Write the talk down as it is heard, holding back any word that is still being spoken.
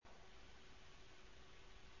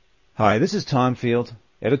Hi, this is Tom Field,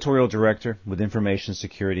 Editorial Director with Information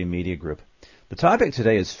Security Media Group. The topic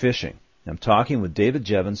today is phishing. I'm talking with David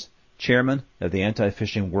Jevons, Chairman of the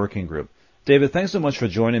Anti-Phishing Working Group. David, thanks so much for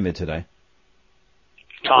joining me today.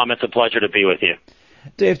 Tom, it's a pleasure to be with you.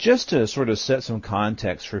 Dave, just to sort of set some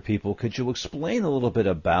context for people, could you explain a little bit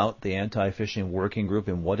about the Anti-Phishing Working Group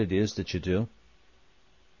and what it is that you do?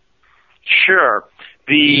 Sure.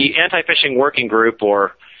 The Anti-Phishing Working Group,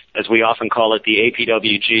 or as we often call it, the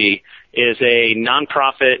APWG, is a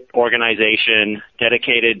nonprofit organization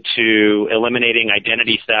dedicated to eliminating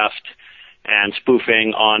identity theft and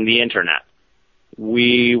spoofing on the Internet.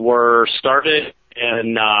 We were started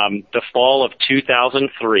in the fall of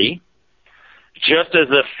 2003, just as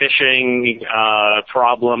the phishing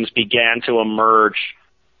problems began to emerge.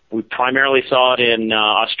 We primarily saw it in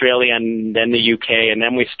Australia and then the UK, and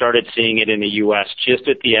then we started seeing it in the US just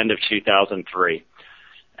at the end of 2003.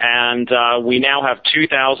 And we now have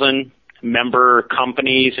 2,000 member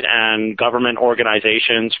companies and government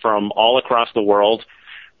organizations from all across the world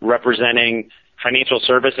representing financial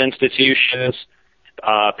service institutions,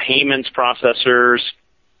 payments processors,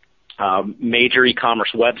 major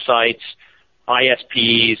e-commerce websites,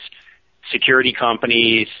 ISPs, security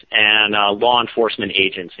companies, and law enforcement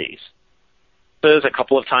agencies. There's a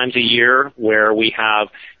couple of times a year where we have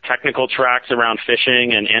technical tracks around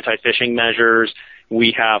phishing and anti-phishing measures.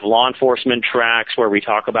 We have law enforcement tracks where we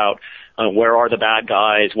talk about where are the bad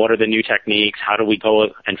guys, what are the new techniques, how do we go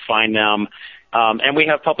and find them. And we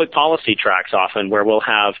have public policy tracks often where we'll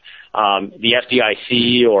have the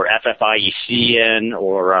FDIC or FFIEC in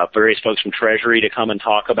or various folks from Treasury to come and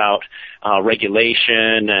talk about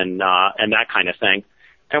regulation and that kind of thing.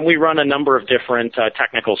 And we run a number of different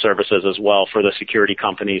technical services as well for the security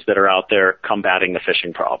companies that are out there combating the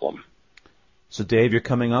phishing problem. So, Dave, you're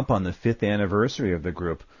coming up on the 5th anniversary of the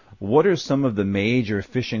group. What are some of the major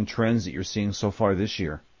phishing trends that you're seeing so far this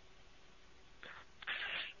year?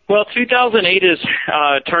 Well, 2008 is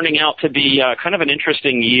turning out to be kind of an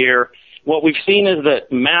interesting year. What we've seen is that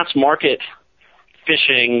mass market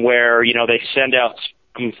phishing, where they send out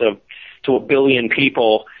scams to 1 billion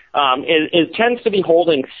people, it tends to be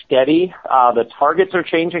holding steady. The targets are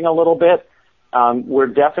changing a little bit. We're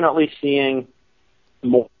definitely seeing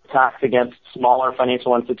more attacks against smaller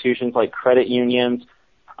financial institutions like credit unions.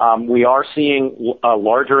 We are seeing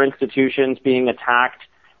larger institutions being attacked,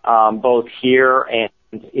 both here and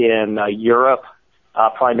in Europe,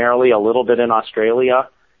 primarily a little bit in Australia.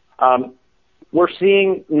 We're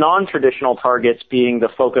seeing non-traditional targets being the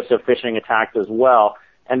focus of phishing attacks as well,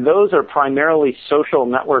 and those are primarily social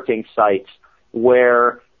networking sites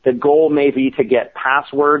where the goal may be to get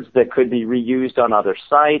passwords that could be reused on other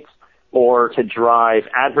sites or to drive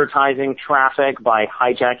advertising traffic by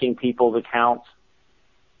hijacking people's accounts.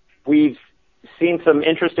 We've seen some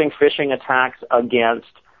interesting phishing attacks against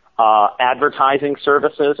advertising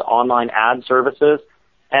services, online ad services,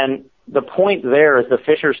 and the point there is the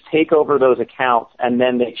phishers take over those accounts and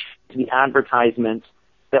then they change the advertisements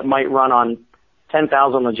that might run on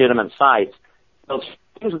 10,000 legitimate sites. They'll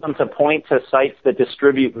change them to point to sites that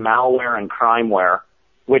distribute malware and crimeware,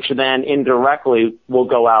 which then indirectly will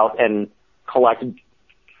go out and collect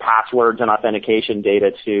passwords and authentication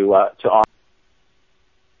data to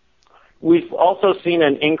We've also seen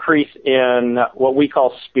an increase in what we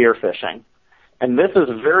call spear phishing. And this is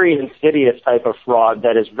a very insidious type of fraud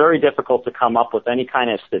that is very difficult to come up with any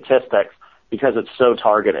kind of statistics because it's so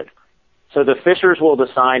targeted. So the phishers will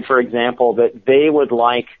decide, for example, that they would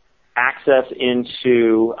like access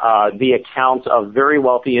into the accounts of very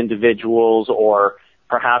wealthy individuals or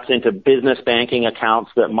perhaps into business banking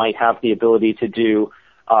accounts that might have the ability to do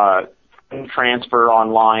transfer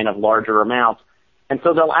online of larger amounts. And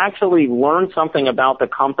so they'll actually learn something about the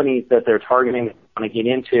companies that they're targeting and want to get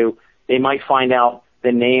into. They might find out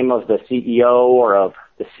the name of the CEO or of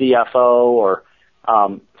the CFO or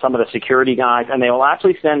some of the security guys, and they will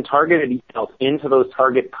actually send targeted emails into those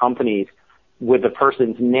target companies with the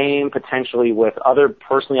person's name, potentially with other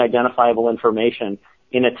personally identifiable information,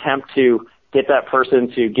 in attempt to get that person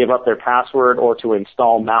to give up their password or to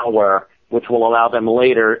install malware, which will allow them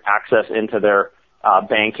later access into their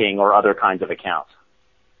banking or other kinds of accounts.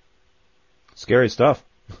 Scary stuff.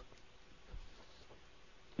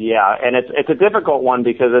 Yeah, and it's a difficult one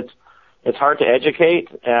because it's hard to educate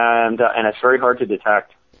and it's very hard to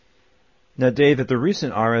detect. Now, Dave, at the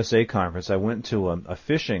recent RSA conference, I went to a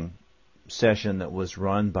phishing session that was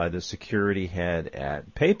run by the security head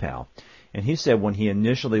at PayPal. And he said when he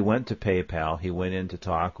initially went to PayPal, he went in to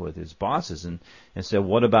talk with his bosses and said,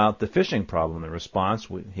 what about the phishing problem? The response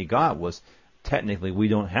he got was, technically we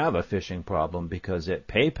don't have a phishing problem because at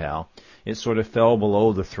PayPal, it sort of fell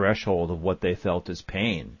below the threshold of what they felt is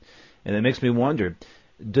pain. And it makes me wonder,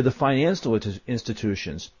 do the financial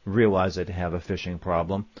institutions realize they have a phishing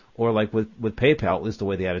problem? Or like with PayPal, at least the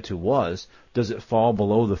way the attitude was, does it fall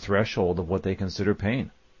below the threshold of what they consider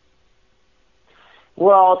pain?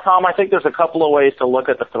 Well, Tom, I think there's a couple of ways to look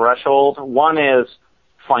at the threshold. One is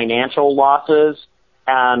financial losses,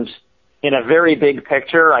 and in a very big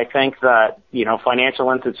picture, I think that,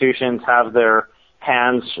 financial institutions have their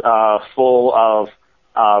hands full of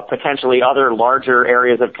potentially other larger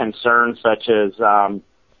areas of concern, such as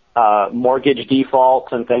mortgage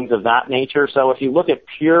defaults and things of that nature. So if you look at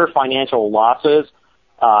pure financial losses,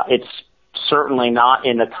 it's certainly not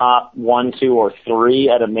in the top 1, 2, or 3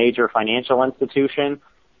 at a major financial institution.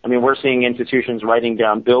 I mean, we're seeing institutions writing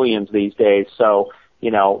down billions these days. So,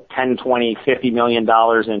 10, 20, $50 million in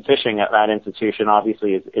phishing at that institution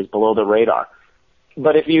obviously is below the radar.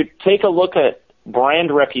 But if you take a look at brand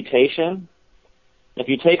reputation, if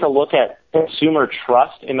you take a look at consumer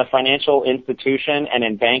trust in the financial institution and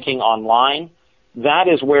in banking online, that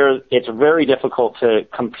is where it's very difficult to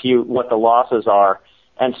compute what the losses are.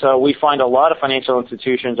 And so we find a lot of financial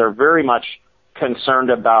institutions are very much concerned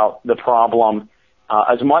about the problem,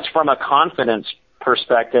 as much from a confidence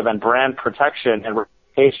perspective and brand protection and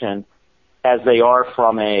reputation as they are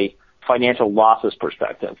from a financial losses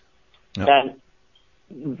perspective. Yep.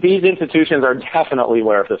 And these institutions are definitely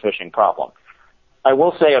aware of the phishing problem. I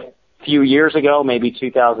will say a few years ago, maybe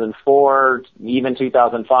 2004, even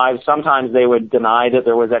 2005, sometimes they would deny that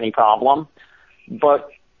there was any problem.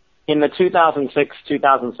 But in the 2006,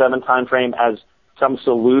 2007 timeframe, as some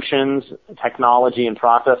solutions, technology, and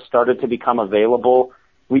process started to become available,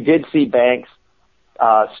 we did see banks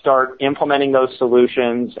start implementing those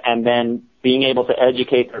solutions and then being able to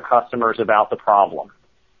educate their customers about the problem.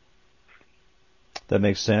 That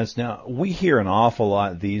makes sense. Now, we hear an awful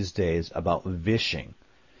lot these days about vishing.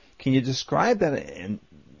 Can you describe that and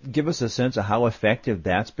give us a sense of how effective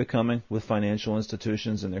that's becoming with financial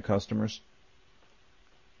institutions and their customers?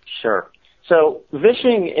 Sure. So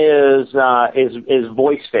vishing is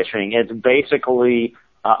voice phishing. It's basically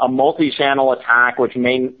a multi-channel attack which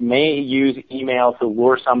may use email to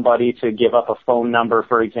lure somebody to give up a phone number,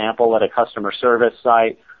 for example, at a customer service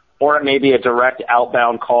site, or it may be a direct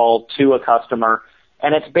outbound call to a customer.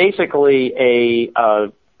 And it's basically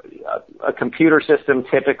a computer system,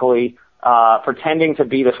 typically pretending to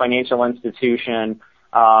be the financial institution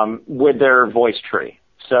with their voice tree.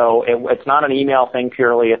 So it's not an email thing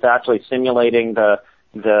purely. It's actually simulating the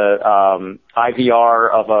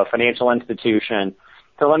IVR of a financial institution.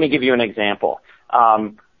 So let me give you an example.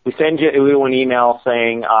 We send you an email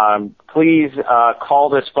saying, please call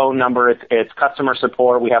this phone number. It's customer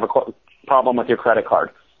support. We have a problem with your credit card.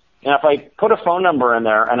 And if I put a phone number in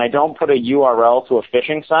there and I don't put a URL to a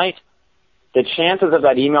phishing site, the chances of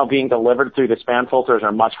that email being delivered through the spam filters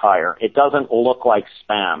are much higher. It doesn't look like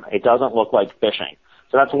spam. It doesn't look like phishing.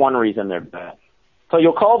 So that's one reason they're bad. So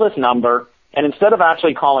you'll call this number, and instead of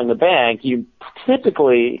actually calling the bank, you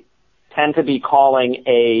typically tend to be calling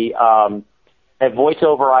a voice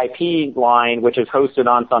over IP line, which is hosted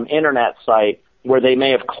on some internet site where they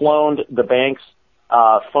may have cloned the bank's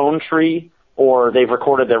phone tree, or they've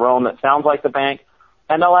recorded their own that sounds like the bank.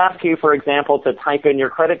 And they'll ask you, for example, to type in your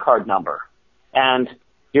credit card number and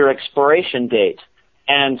your expiration date.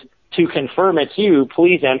 And to confirm it's you,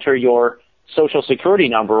 please enter your social security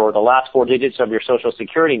number or the last 4 digits of your social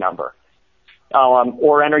security number,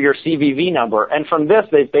 or enter your CVV number. And from this,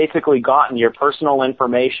 they've basically gotten your personal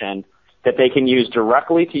information that they can use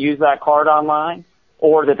directly to use that card online,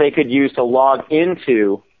 or that they could use to log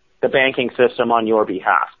into the banking system on your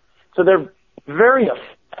behalf. So they're very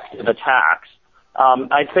effective attacks.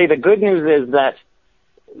 I'd say the good news is that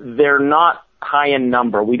they're not high in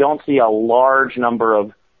number. We don't see a large number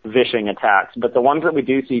of phishing attacks, but the ones that we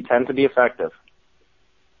do see tend to be effective.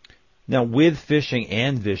 Now, with phishing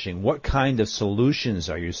and vishing, what kind of solutions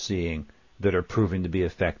are you seeing that are proving to be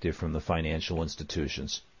effective from the financial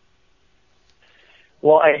institutions?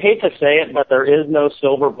 Well, I hate to say it, but there is no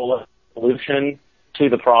silver bullet solution to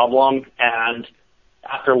the problem. And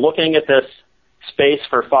after looking at this space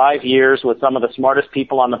for 5 years with some of the smartest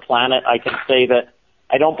people on the planet, I can say that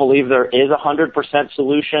I don't believe there is a 100%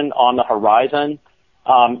 solution on the horizon.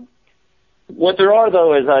 What there are,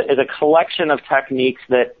 though, is a collection of techniques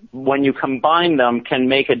that, when you combine them, can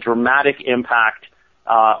make a dramatic impact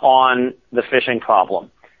on the phishing problem.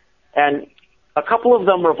 And a couple of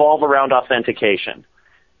them revolve around authentication.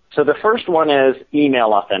 So the first one is email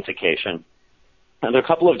authentication. And there are a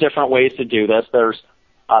couple of different ways to do this. There's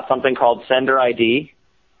something called Sender ID,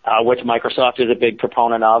 which Microsoft is a big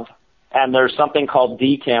proponent of. And there's something called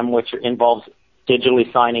DKIM, which involves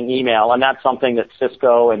digitally signing email, and that's something that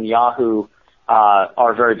Cisco and Yahoo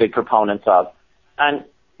are very big proponents of. And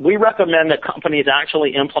we recommend that companies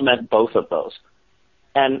actually implement both of those.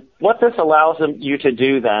 And what this allows you to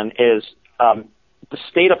do then is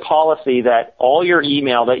state a policy that all your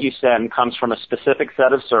email that you send comes from a specific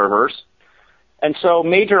set of servers. And so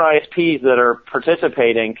major ISPs that are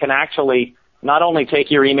participating can actually not only take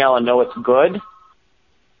your email and know it's good,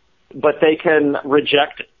 but they can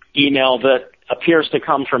reject email that appears to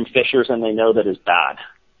come from phishers and they know that is bad.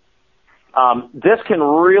 This can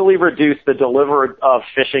really reduce the delivery of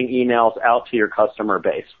phishing emails out to your customer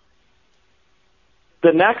base.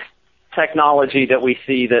 The next technology that we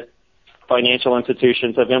see that financial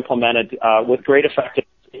institutions have implemented with great effectiveness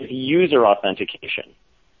is user authentication.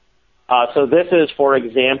 So this is, for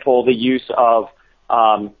example, the use of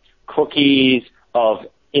cookies, of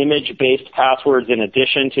image-based passwords in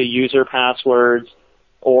addition to user passwords,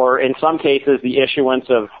 or in some cases the issuance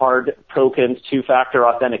of hard tokens, two-factor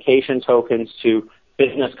authentication tokens to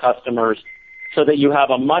business customers so that you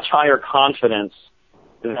have a much higher confidence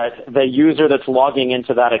that the user that's logging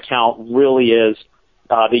into that account really is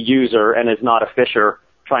the user and is not a phisher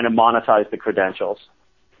trying to monetize the credentials.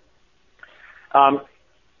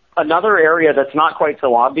 Another area that's not quite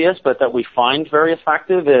so obvious but that we find very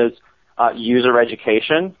effective is user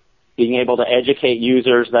education, being able to educate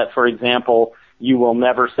users that, for example, you will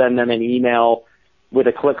never send them an email with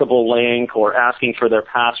a clickable link or asking for their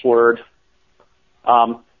password.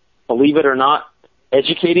 Believe it or not,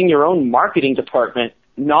 educating your own marketing department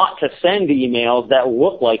not to send emails that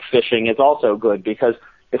look like phishing is also good, because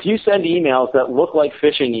if you send emails that look like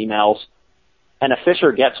phishing emails and a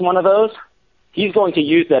phisher gets one of those, he's going to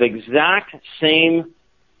use that exact same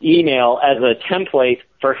email as a template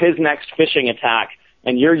for his next phishing attack,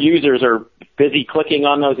 and your users are busy clicking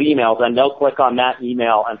on those emails, and they'll click on that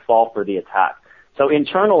email and fall for the attack. So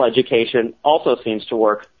internal education also seems to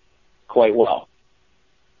work quite well.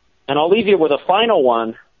 And I'll leave you with a final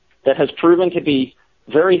one that has proven to be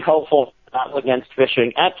very helpful against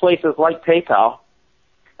phishing at places like PayPal,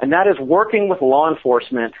 and that is working with law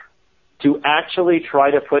enforcement to actually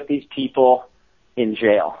try to put these people in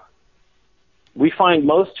jail. We find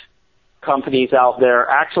most companies out there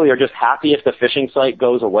actually are just happy if the phishing site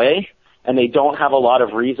goes away, and they don't have a lot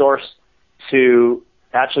of resource to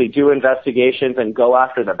actually do investigations and go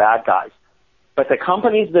after the bad guys. But the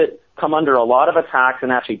companies that come under a lot of attacks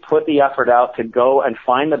and actually put the effort out to go and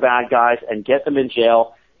find the bad guys and get them in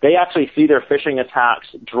jail, they actually see their phishing attacks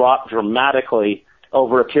drop dramatically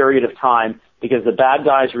over a period of time, because the bad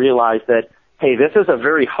guys realize that, hey, this is a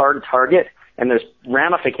very hard target and there's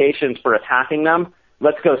ramifications for attacking them.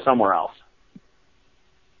 Let's go somewhere else.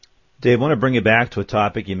 Dave, I want to bring you back to a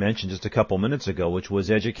topic you mentioned just a couple minutes ago, which was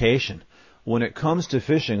education. When it comes to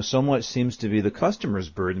phishing, so much seems to be the customer's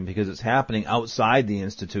burden because it's happening outside the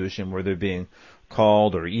institution where they're being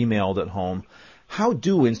called or emailed at home. How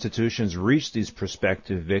do institutions reach these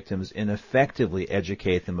prospective victims and effectively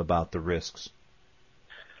educate them about the risks?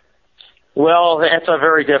 Well, that's a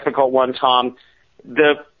very difficult one, Tom.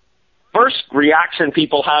 The first reaction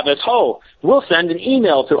people have is, oh, we'll send an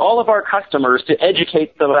email to all of our customers to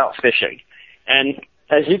educate them about phishing. And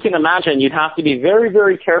as you can imagine, you'd have to be very,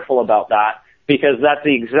 very careful about that, because that's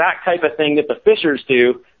the exact type of thing that the phishers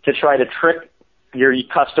do to try to trick your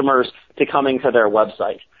customers to coming to their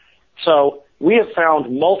website. So we have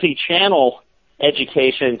found multi-channel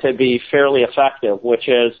education to be fairly effective, which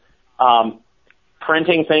is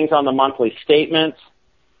printing things on the monthly statements,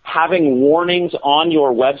 having warnings on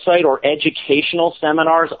your website or educational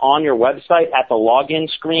seminars on your website at the login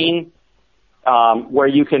screen, where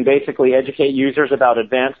you can basically educate users about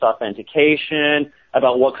advanced authentication,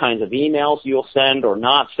 about what kinds of emails you'll send or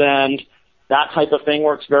not send. That type of thing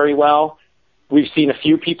works very well. We've seen a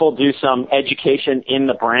few people do some education in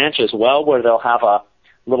the branch as well, where they'll have a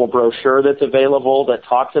little brochure that's available that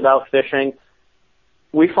talks about phishing.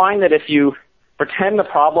 We find that if you pretend the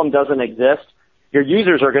problem doesn't exist, your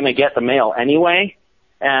users are going to get the mail anyway,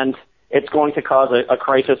 and it's going to cause a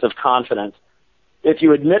crisis of confidence. If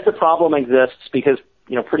you admit the problem exists, because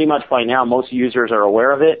pretty much by now most users are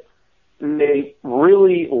aware of it, they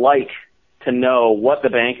really like to know what the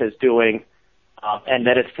bank is doing and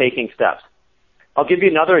that it's taking steps. I'll give you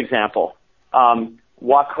another example.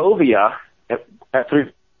 Wachovia,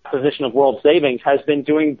 through acquisition of World Savings, has been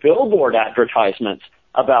doing billboard advertisements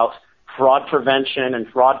about fraud prevention and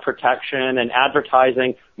fraud protection and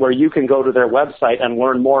advertising, where you can go to their website and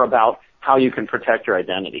learn more about how you can protect your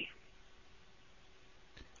identity.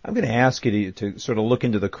 I'm going to ask you to sort of look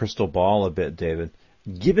into the crystal ball a bit, David.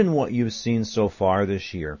 Given what you've seen so far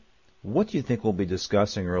this year, what do you think we'll be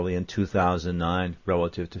discussing early in 2009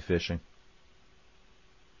 relative to phishing?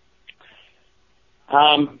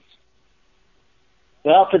 Well,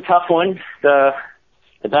 it's a tough one. The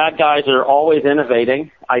bad guys are always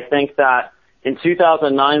innovating. I think that in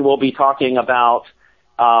 2009 we'll be talking about,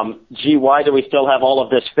 why do we still have all of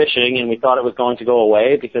this phishing? And we thought it was going to go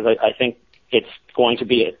away, because I think it's going to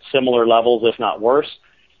be at similar levels, if not worse.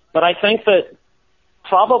 But I think that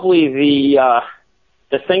probably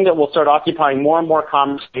the thing that will start occupying more and more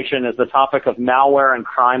conversation is the topic of malware and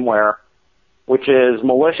crimeware, which is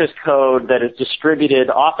malicious code that is distributed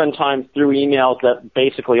oftentimes through emails that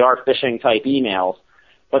basically are phishing-type emails,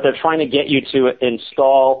 but they're trying to get you to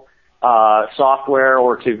install software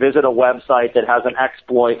or to visit a website that has an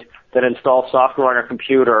exploit that installs software on your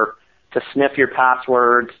computer to sniff your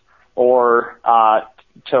passwords or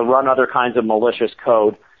to run other kinds of malicious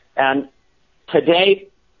code. And today,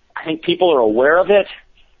 I think people are aware of it.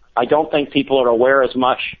 I don't think people are aware as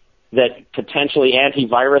much that potentially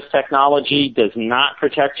antivirus technology does not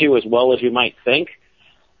protect you as well as you might think.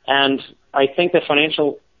 And I think the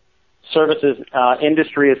financial services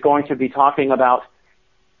industry is going to be talking about,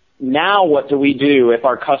 now what do we do if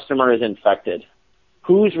our customer is infected?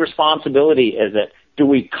 Whose responsibility is it? Do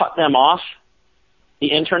we cut them off the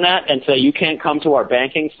internet and say, you can't come to our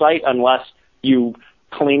banking site unless you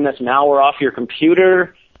clean this malware off your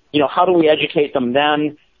computer? You know, how do we educate them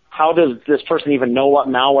then? How does this person even know what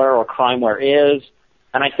malware or crimeware is?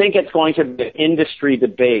 And I think it's going to be an industry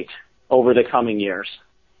debate over the coming years.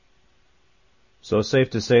 So it's safe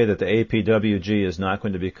to say that the APWG is not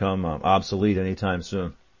going to become obsolete anytime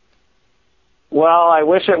soon. Well, I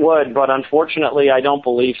wish it would, but unfortunately I don't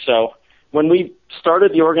believe so. When we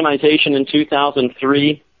started the organization in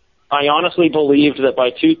 2003, I honestly believed that by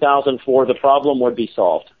 2004 the problem would be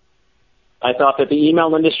solved. I thought that the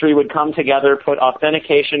email industry would come together, put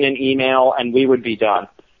authentication in email, and we would be done.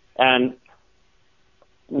 And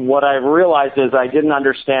what I realized is I didn't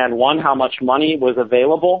understand, one, how much money was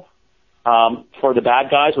available for the bad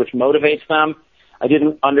guys, which motivates them. I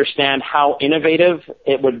didn't understand how innovative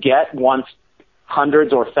it would get once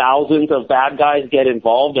hundreds or thousands of bad guys get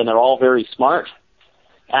involved, and they're all very smart.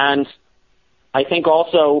 And I think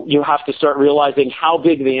also you have to start realizing how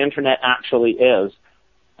big the internet actually is.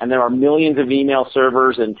 And there are millions of email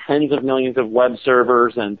servers and tens of millions of web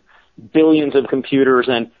servers and billions of computers,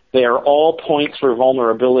 and they are all points for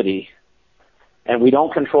vulnerability. And we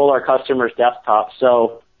don't control our customers' desktops.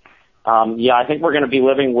 So, I think we're going to be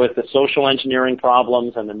living with the social engineering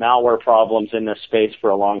problems and the malware problems in this space for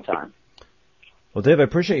a long time. Well, Dave, I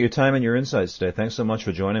appreciate your time and your insights today. Thanks so much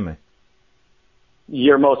for joining me.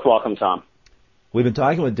 You're most welcome, Tom. We've been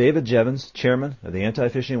talking with David Jevons, chairman of the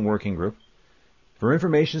Anti-Phishing Working Group. For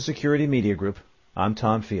Information Security Media Group, I'm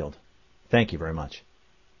Tom Field. Thank you very much.